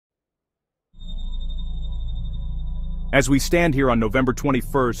As we stand here on November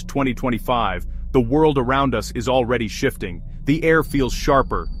 21st, 2025, the world around us is already shifting. The air feels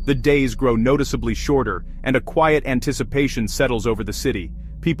sharper, the days grow noticeably shorter, and a quiet anticipation settles over the city.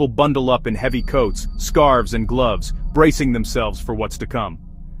 People bundle up in heavy coats, scarves and gloves, bracing themselves for what's to come.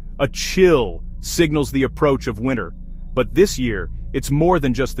 A chill signals the approach of winter. But this year, it's more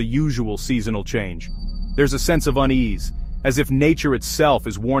than just the usual seasonal change. There's a sense of unease, as if nature itself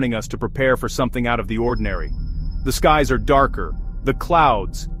is warning us to prepare for something out of the ordinary. The skies are darker, the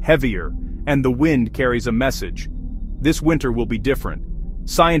clouds heavier, and the wind carries a message. This winter will be different.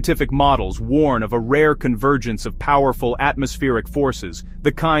 Scientific models warn of a rare convergence of powerful atmospheric forces,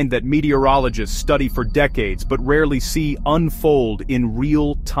 the kind that meteorologists study for decades but rarely see unfold in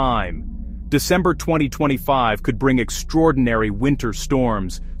real time. December 2025 could bring extraordinary winter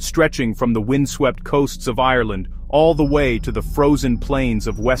storms, stretching from the windswept coasts of Ireland all the way to the frozen plains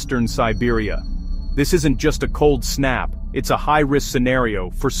of western Siberia. This isn't just a cold snap, it's a high-risk scenario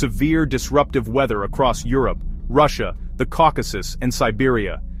for severe disruptive weather across Europe, Russia, the Caucasus, and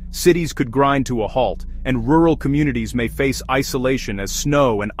Siberia. Cities could grind to a halt, and rural communities may face isolation as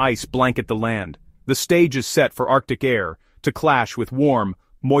snow and ice blanket the land. The stage is set for Arctic air to clash with warm,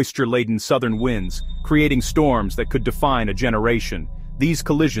 moisture-laden southern winds, creating storms that could define a generation. These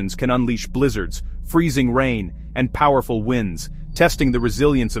collisions can unleash blizzards, freezing rain, and powerful winds, testing the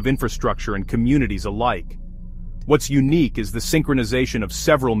resilience of infrastructure and communities alike. What's unique is the synchronization of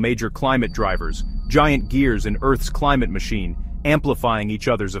several major climate drivers, giant gears in Earth's climate machine, amplifying each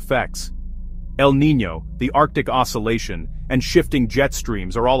other's effects. El Niño, the Arctic oscillation, and shifting jet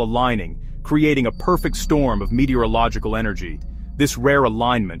streams are all aligning, creating a perfect storm of meteorological energy. This rare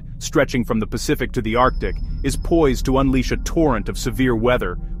alignment, stretching from the Pacific to the Arctic, is poised to unleash a torrent of severe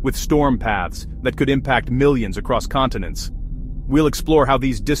weather, with storm paths that could impact millions across continents. We'll explore how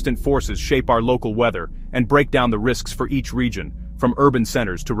these distant forces shape our local weather, and break down the risks for each region, from urban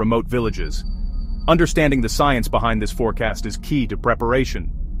centers to remote villages. Understanding the science behind this forecast is key to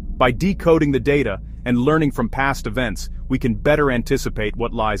preparation. By decoding the data and learning from past events, we can better anticipate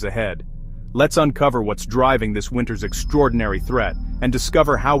what lies ahead. Let's uncover what's driving this winter's extraordinary threat, and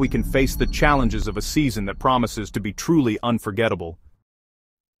discover how we can face the challenges of a season that promises to be truly unforgettable.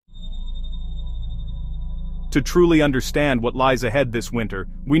 To truly understand what lies ahead this winter,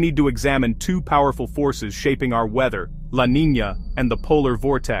 we need to examine two powerful forces shaping our weather, La Niña and the polar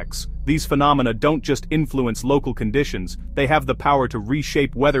vortex. These phenomena don't just influence local conditions, they have the power to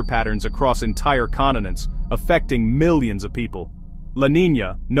reshape weather patterns across entire continents, affecting millions of people. La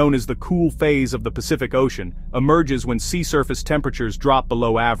Niña, known as the cool phase of the Pacific Ocean, emerges when sea surface temperatures drop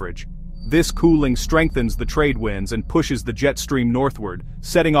below average. This cooling strengthens the trade winds and pushes the jet stream northward,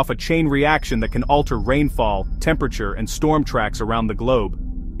 setting off a chain reaction that can alter rainfall, temperature, and storm tracks around the globe.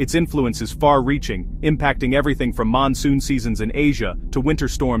 Its influence is far-reaching, impacting everything from monsoon seasons in Asia to winter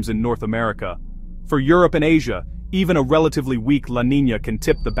storms in North America. For Europe and Asia, even a relatively weak La Niña can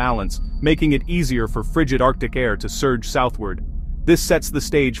tip the balance, making it easier for frigid Arctic air to surge southward. This sets the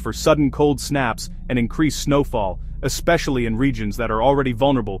stage for sudden cold snaps and increased snowfall, especially in regions that are already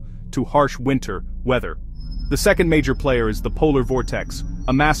vulnerable to harsh winter weather. The second major player is the polar vortex,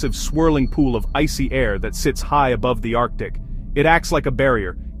 a massive swirling pool of icy air that sits high above the Arctic. It acts like a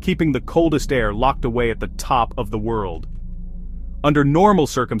barrier, keeping the coldest air locked away at the top of the world. Under normal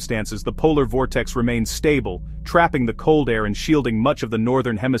circumstances, the polar vortex remains stable, trapping the cold air and shielding much of the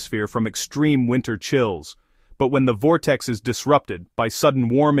northern hemisphere from extreme winter chills. But when the vortex is disrupted by sudden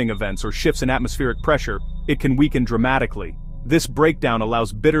warming events or shifts in atmospheric pressure, it can weaken dramatically. This breakdown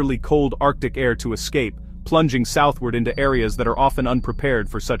allows bitterly cold Arctic air to escape, plunging southward into areas that are often unprepared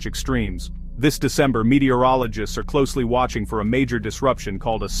for such extremes. This December, meteorologists are closely watching for a major disruption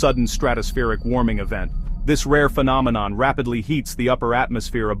called a sudden stratospheric warming event. This rare phenomenon rapidly heats the upper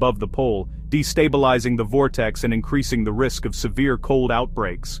atmosphere above the pole, destabilizing the vortex and increasing the risk of severe cold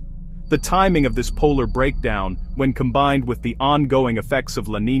outbreaks. The timing of this polar breakdown, when combined with the ongoing effects of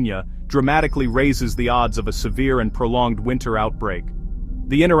La Niña, dramatically raises the odds of a severe and prolonged winter outbreak.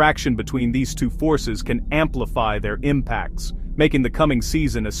 The interaction between these two forces can amplify their impacts, making the coming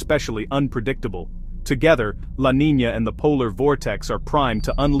season especially unpredictable. Together, La Niña and the polar vortex are primed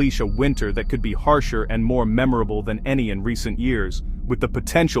to unleash a winter that could be harsher and more memorable than any in recent years, with the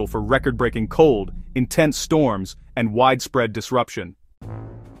potential for record-breaking cold, intense storms, and widespread disruption.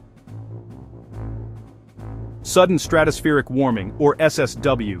 Sudden stratospheric warming, or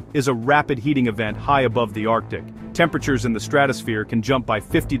SSW, is a rapid heating event high above the Arctic. Temperatures in the stratosphere can jump by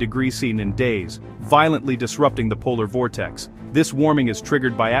 50 degrees Celsius in days, violently disrupting the polar vortex. This warming is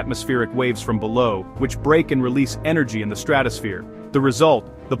triggered by atmospheric waves from below, which break and release energy in the stratosphere. The result,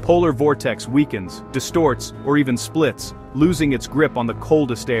 the polar vortex weakens, distorts, or even splits, losing its grip on the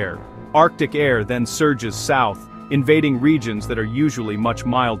coldest air. Arctic air then surges south, invading regions that are usually much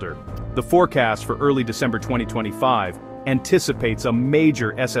milder. The forecast for early December 2025 anticipates a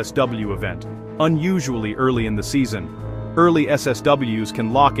major SSW event, unusually early in the season. Early SSWs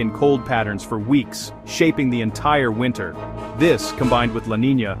can lock in cold patterns for weeks, shaping the entire winter. This, combined with La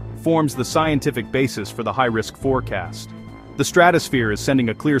Niña, forms the scientific basis for the high-risk forecast. The stratosphere is sending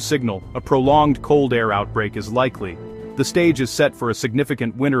a clear signal: a prolonged cold air outbreak is likely. The stage is set for a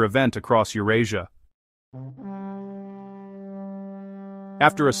significant winter event across Eurasia.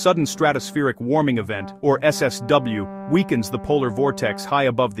 After a sudden stratospheric warming event, or SSW, weakens the polar vortex high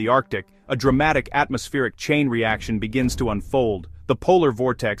above the Arctic, a dramatic atmospheric chain reaction begins to unfold. The polar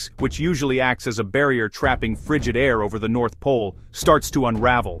vortex, which usually acts as a barrier trapping frigid air over the North Pole, starts to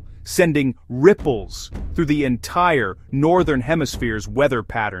unravel, sending ripples through the entire northern hemisphere's weather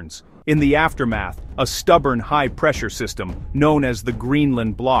patterns. In the aftermath, a stubborn high-pressure system, known as the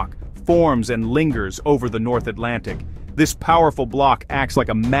Greenland Block, forms and lingers over the North Atlantic. This powerful block acts like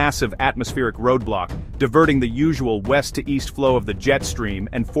a massive atmospheric roadblock, diverting the usual west-to-east flow of the jet stream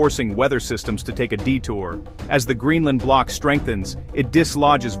and forcing weather systems to take a detour. As the Greenland Block strengthens, it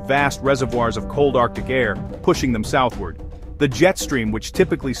dislodges vast reservoirs of cold Arctic air, pushing them southward. The jet stream, which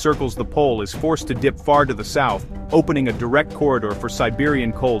typically circles the pole, is forced to dip far to the south, opening a direct corridor for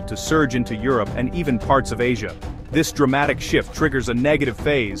Siberian cold to surge into Europe and even parts of Asia. This dramatic shift triggers a negative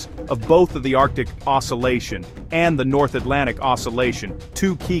phase of both of the Arctic Oscillation and the North Atlantic Oscillation,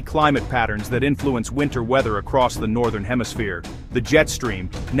 two key climate patterns that influence winter weather across the northern hemisphere. The jet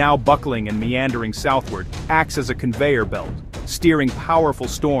stream, now buckling and meandering southward, acts as a conveyor belt, steering powerful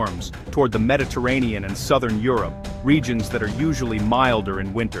storms toward the Mediterranean and southern Europe, regions that are usually milder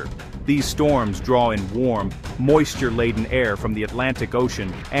in winter. These storms draw in warm, moisture-laden air from the Atlantic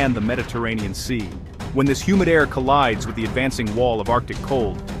Ocean and the Mediterranean Sea. When this humid air collides with the advancing wall of Arctic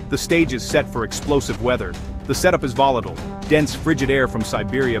cold, the stage is set for explosive weather. The setup is volatile. Dense, frigid air from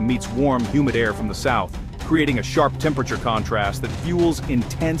Siberia meets warm, humid air from the south, creating a sharp temperature contrast that fuels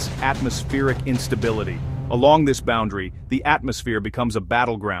intense atmospheric instability. Along this boundary, the atmosphere becomes a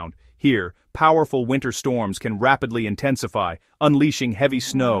battleground. Here, powerful winter storms can rapidly intensify, unleashing heavy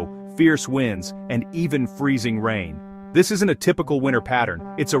snow, fierce winds, and even freezing rain. This isn't a typical winter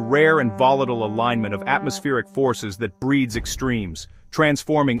pattern. It's a rare and volatile alignment of atmospheric forces that breeds extremes,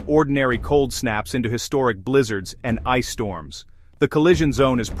 transforming ordinary cold snaps into historic blizzards and ice storms. The collision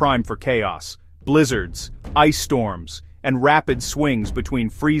zone is primed for chaos: blizzards, ice storms, and rapid swings between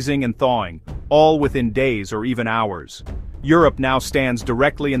freezing and thawing, all within days or even hours. Europe now stands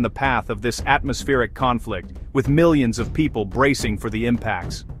directly in the path of this atmospheric conflict, with millions of people bracing for the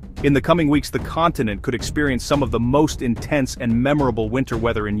impacts. In the coming weeks, the continent could experience some of the most intense and memorable winter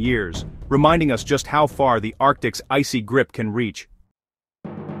weather in years, reminding us just how far the Arctic's icy grip can reach.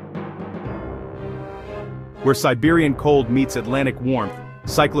 Where Siberian cold meets Atlantic warmth,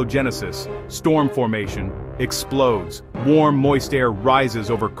 cyclogenesis, storm formation, explodes. Warm, moist air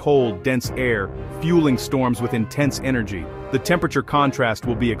rises over cold, dense air, fueling storms with intense energy. The temperature contrast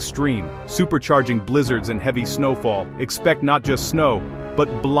will be extreme, supercharging blizzards and heavy snowfall. Expect not just snow,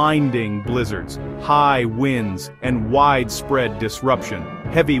 but blinding blizzards, high winds, and widespread disruption.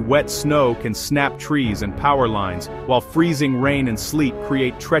 Heavy wet snow can snap trees and power lines, while freezing rain and sleet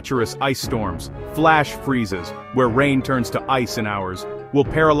create treacherous ice storms. Flash freezes, where rain turns to ice in hours, will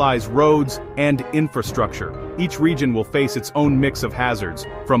paralyze roads and infrastructure. Each region will face its own mix of hazards,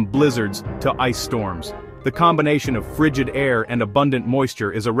 from blizzards to ice storms. The combination of frigid air and abundant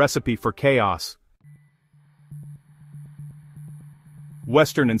moisture is a recipe for chaos.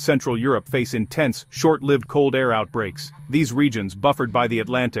 Western and Central Europe face intense, short-lived cold air outbreaks. These regions, buffered by the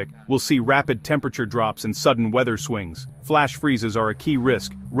Atlantic, will see rapid temperature drops and sudden weather swings. Flash freezes are a key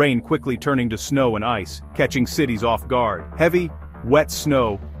risk, rain quickly turning to snow and ice, catching cities off guard. Heavy, wet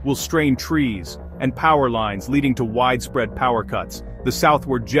snow will strain trees and power lines, leading to widespread power cuts. The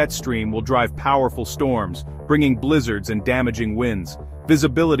southward jet stream will drive powerful storms, bringing blizzards and damaging winds.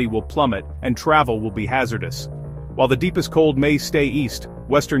 Visibility will plummet, and travel will be hazardous. While the deepest cold may stay east,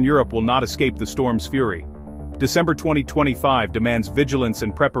 Western Europe will not escape the storm's fury. December 2025 demands vigilance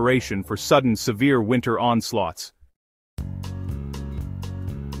and preparation for sudden, severe winter onslaughts.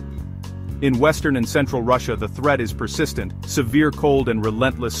 In western and central Russia, the threat is persistent: severe cold and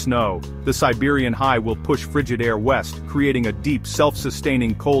relentless snow. The Siberian high will push frigid air west, creating a deep,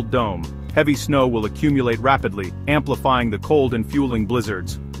 self-sustaining cold dome. Heavy snow will accumulate rapidly, amplifying the cold and fueling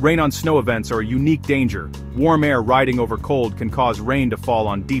blizzards. Rain on snow events are a unique danger. Warm air riding over cold can cause rain to fall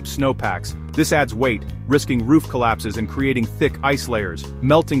on deep snowpacks, This adds weight, risking roof collapses and creating thick ice layers.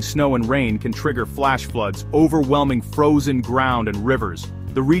 Melting snow and rain can trigger flash floods, overwhelming frozen ground and rivers.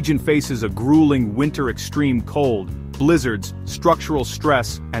 The region faces a grueling winter extreme cold, blizzards, structural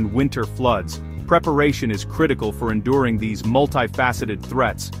stress, and winter floods. Preparation is critical for enduring these multifaceted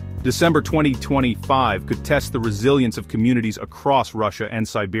threats. December 2025 could test the resilience of communities across Russia and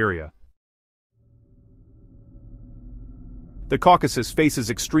Siberia. The Caucasus faces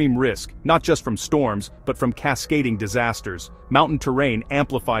extreme risk, not just from storms, but from cascading disasters. Mountain terrain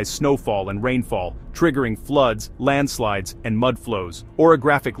amplifies snowfall and rainfall, triggering floods, landslides, and mudflows.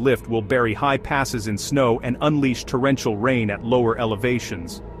 Orographic lift will bury high passes in snow and unleash torrential rain at lower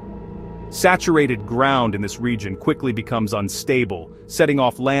elevations. Saturated ground in this region quickly becomes unstable, setting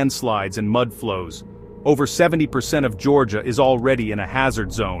off landslides and mudflows. Over 70% of Georgia is already in a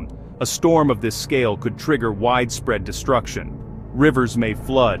hazard zone. A storm of this scale could trigger widespread destruction. Rivers may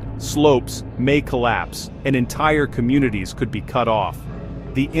flood, slopes may collapse, and entire communities could be cut off.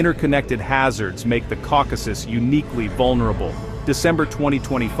 The interconnected hazards make the Caucasus uniquely vulnerable. December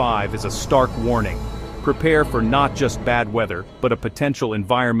 2025 is a stark warning. Prepare for not just bad weather, but a potential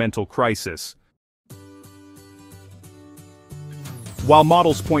environmental crisis. While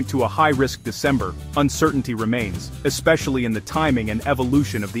models point to a high-risk December, uncertainty remains, especially in the timing and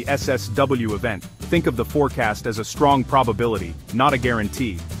evolution of the SSW event. Think of the forecast as a strong probability, not a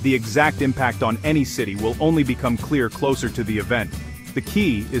guarantee. The exact impact on any city will only become clear closer to the event. The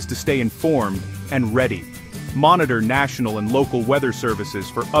key is to stay informed and ready. Monitor national and local weather services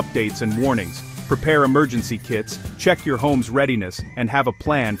for updates and warnings. Prepare emergency kits, check your home's readiness, and have a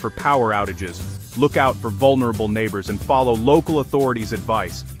plan for power outages. Look out for vulnerable neighbors and follow local authorities'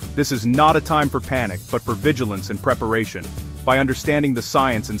 advice. This is not a time for panic, but for vigilance and preparation. By understanding the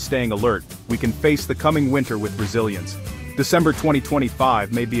science and staying alert, we can face the coming winter with resilience. December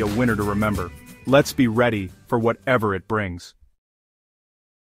 2025 may be a winter to remember. Let's be ready for whatever it brings.